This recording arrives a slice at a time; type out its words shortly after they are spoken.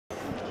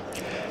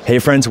Hey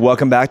friends,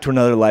 welcome back to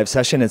another live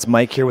session. It's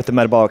Mike here with the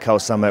Metabolic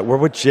Health Summit. We're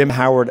with Jim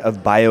Howard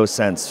of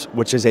BIOSENSE,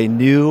 which is a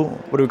new,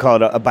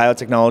 a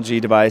biotechnology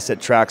device that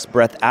tracks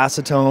breath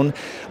acetone.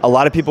 A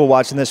lot of people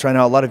watching this right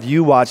now, a lot of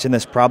you watching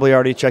this probably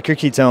already check your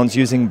ketones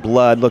using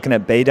blood, looking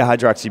at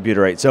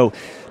beta-hydroxybutyrate. So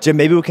Jim,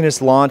 maybe we can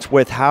just launch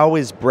with how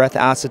is breath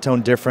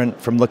acetone different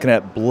from looking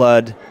at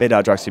blood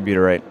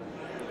beta-hydroxybutyrate?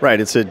 Right,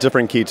 it's a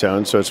different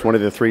ketone, so it's one of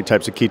the three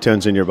types of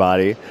ketones in your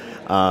body.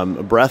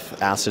 Breath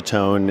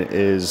acetone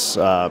is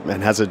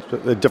and has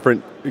a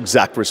different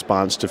exact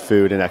response to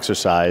food and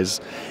exercise.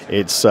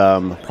 It's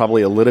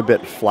probably a little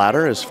bit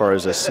flatter as far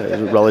as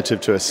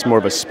relative to more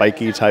of a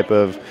spiky type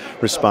of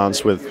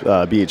response with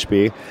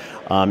BHB.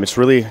 It's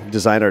really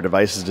designed, our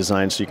device is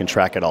designed so you can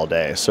track it all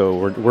day. So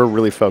we're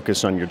really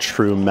focused on your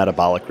true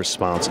metabolic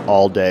response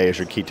all day as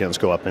your ketones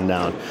go up and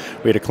down.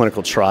 We had a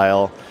clinical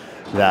trial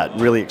that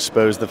really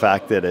exposed the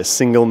fact that a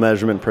single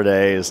measurement per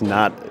day is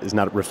not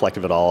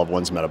reflective at all of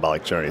one's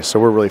metabolic journey.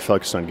 So we're really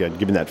focused on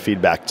giving that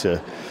feedback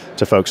to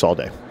folks all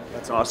day.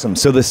 That's awesome.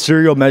 So the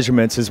serial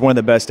measurements is one of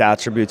the best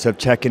attributes of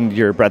checking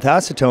your breath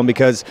acetone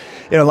because,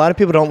 a lot of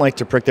people don't like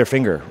to prick their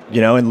finger,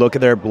 and look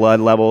at their blood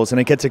levels, and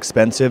it gets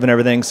expensive and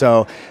everything.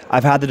 So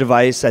I've had the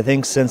device, I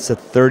think, since the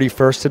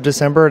 31st of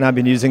December, and I've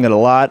been using it a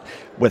lot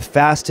with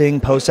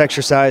fasting,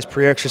 post-exercise,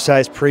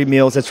 pre-exercise,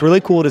 pre-meals. It's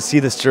really cool to see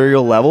the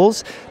serial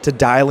levels to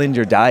dial in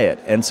your diet.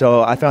 And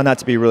so I found that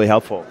to be really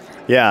helpful.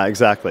 Yeah,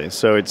 exactly.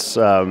 So it's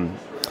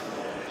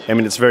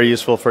it's very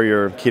useful for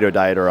your keto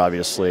dieter,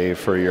 obviously,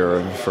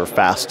 for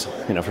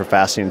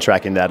fasting and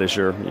tracking that as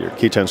your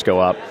ketones go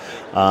up.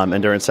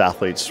 Endurance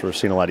athletes, we're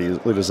seeing a lot of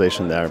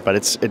utilization there. But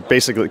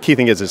basically, the key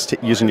thing is it's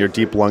using your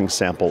deep lung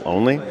sample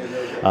only.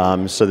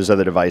 So there's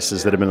other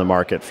devices that have been in the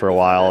market for a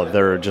while.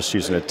 They're just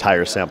using a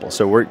tire sample.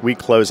 So we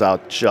close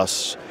out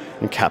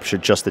and capture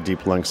just the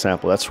deep lung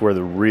sample. That's where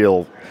the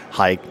real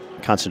high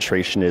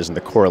concentration is and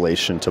the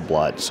correlation to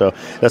blood. So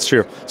that's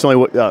true. It's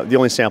only the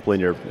only sample in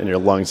your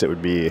lungs that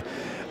would be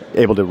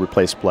able to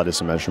replace blood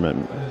as a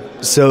measurement.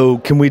 So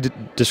can we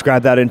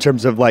describe that in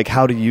terms of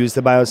how to use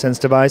the BIOSENSE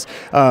device?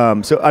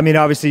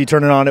 Obviously you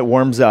turn it on, it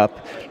warms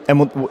up.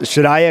 And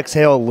should I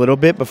exhale a little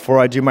bit before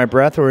I do my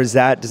breath, or does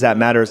that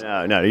matter?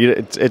 No.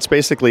 It's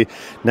basically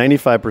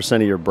 95%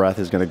 of your breath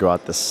is going to go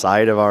out the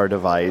side of our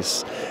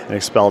device and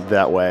expelled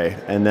that way.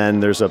 And then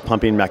there's a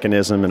pumping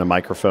mechanism and a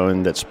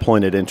microphone that's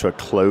pulling it into a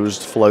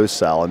closed flow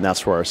cell, and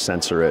that's where our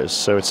sensor is.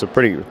 So it's a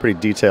pretty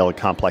detailed,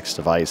 complex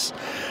device.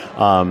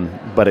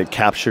 But it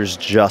captures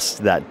just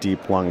that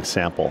deep lung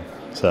sample.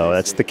 So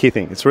that's the key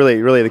thing. It's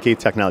really the key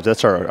technology.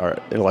 That's our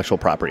intellectual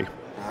property.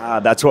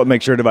 That's what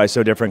makes your device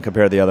so different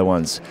compared to the other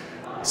ones.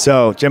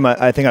 So, Jim,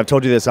 I think I've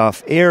told you this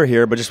off air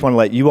here, but just want to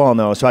let you all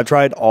know. So I've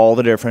tried all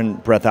the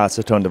different breath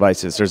acetone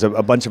devices. There's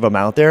a bunch of them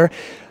out there.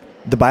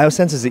 The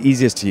BIOSENSE is the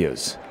easiest to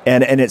use,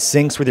 and it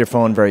syncs with your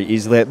phone very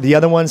easily. The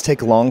other ones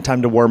take a long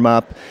time to warm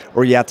up,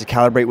 or you have to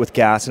calibrate with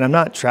gas, and I'm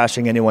not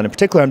trashing anyone in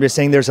particular. I'm just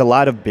saying there's a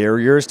lot of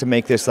barriers to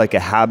make this like a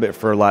habit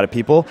for a lot of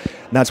people,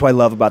 and that's what I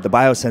love about the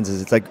BIOSENSE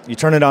is it's like you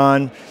turn it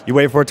on, you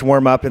wait for it to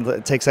warm up, and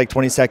it takes like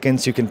 20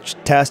 seconds. You can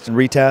test and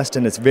retest,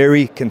 and it's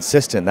very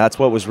consistent. That's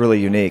what was really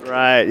unique.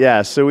 Right,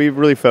 yeah. So we've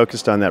really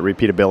focused on that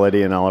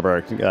repeatability in all of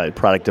our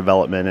product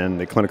development and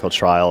the clinical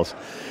trials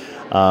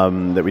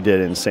that we did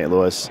in St.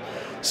 Louis.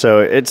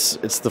 So it's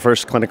the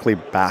first clinically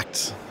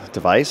backed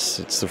device.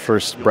 It's the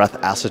first breath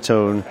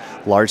acetone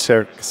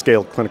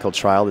large-scale clinical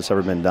trial that's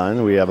ever been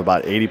done. We have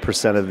about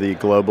 80% of the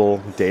global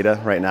data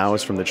right now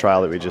is from the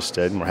trial that we just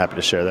did, and we're happy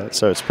to share that.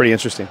 So it's pretty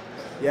interesting.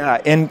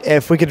 Yeah, and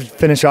if we could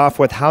finish off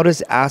with how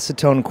does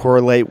acetone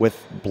correlate with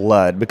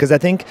blood? Because I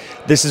think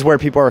this is where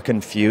people are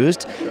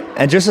confused.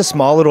 And just a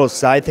small little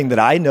side thing that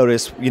I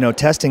noticed,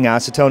 testing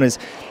acetone is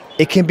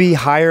it can be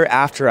higher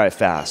after I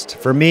fast.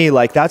 For me,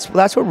 that's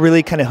what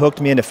really kind of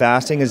hooked me into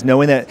fasting is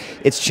knowing that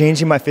it's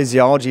changing my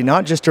physiology,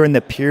 not just during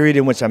the period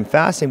in which I'm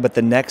fasting, but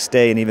the next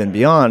day and even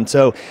beyond.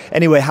 So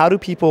anyway, how do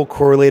people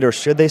correlate, or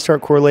should they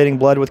start correlating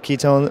blood with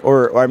ketone,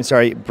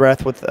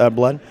 breath with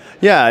blood?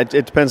 Yeah, it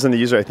depends on the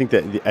user. I think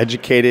that the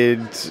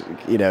educated,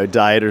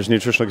 dieters,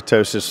 nutritional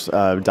ketosis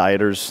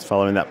dieters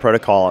following that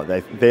protocol,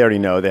 they already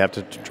know they have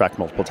to track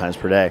multiple times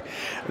per day.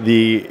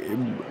 The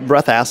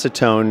breath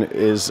acetone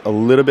is a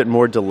little bit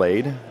more delayed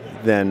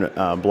than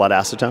blood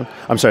acetone.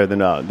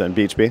 Than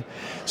BHB.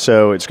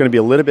 So it's going to be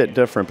a little bit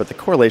different, but the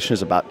correlation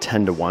is about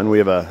 10 to 1. We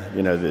have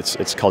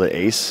it's called an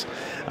ACE,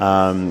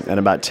 and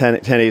about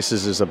 10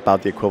 ACEs is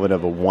about the equivalent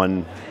of a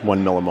 1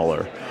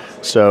 millimolar.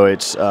 So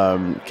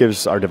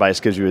our device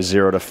gives you a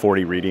 0 to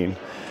 40 reading.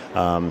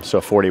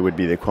 So 40 would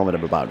be the equivalent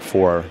of about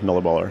 4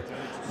 millimolar.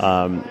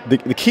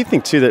 The key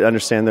thing, too, to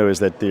understand, though, is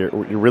that you're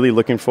really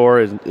looking for,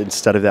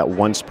 instead of that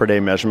once per day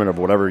measurement of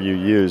whatever you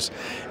use,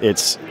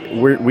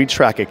 we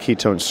track a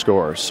ketone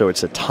score. So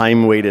it's a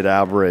time-weighted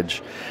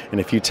average. And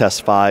if you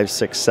test 5,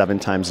 6, 7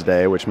 times a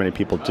day, which many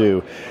people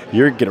do,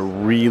 you're getting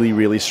a really,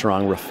 really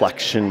strong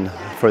reflection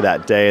for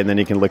that day. And then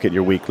you can look at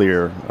your weekly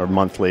or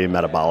monthly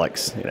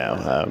metabolics,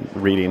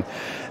 reading.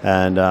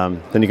 And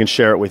then you can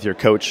share it with your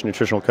coach,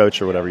 nutritional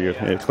coach, or whatever, your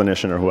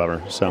clinician or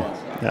whoever. So,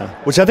 yeah.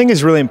 Which I think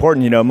is really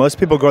important. Most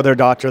people people go to their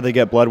doctor, they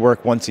get blood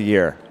work once a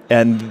year.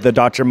 And the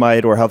doctor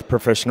might, or health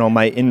professional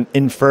might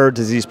infer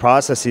disease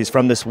processes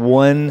from this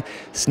one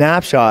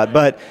snapshot.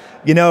 But,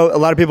 you know, a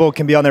lot of people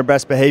can be on their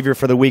best behavior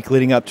for the week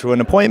leading up to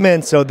an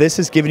appointment. So this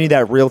is giving you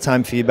that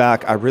real-time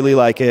feedback. I really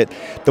like it.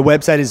 The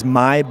website is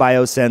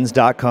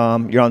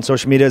mybiosense.com. You're on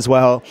social media as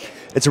well.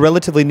 It's a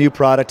relatively new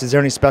product. Is there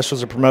any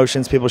specials or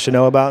promotions people should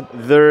know about?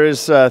 There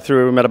is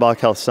through Metabolic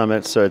Health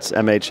Summit, so it's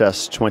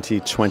MHS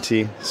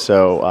 2020.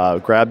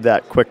 So grab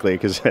that quickly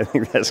because I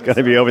think that's going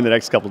to be over in the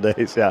next couple of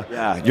days.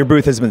 Yeah, your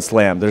booth has been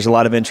slammed. There's a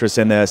lot of interest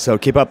in this, so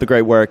keep up the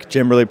great work.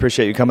 Jim, really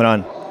appreciate you coming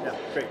on. Yeah,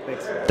 great.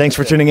 Thanks. Thanks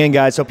for tuning in,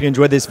 guys. Hope you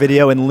enjoyed this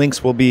video, and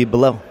links will be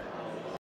below.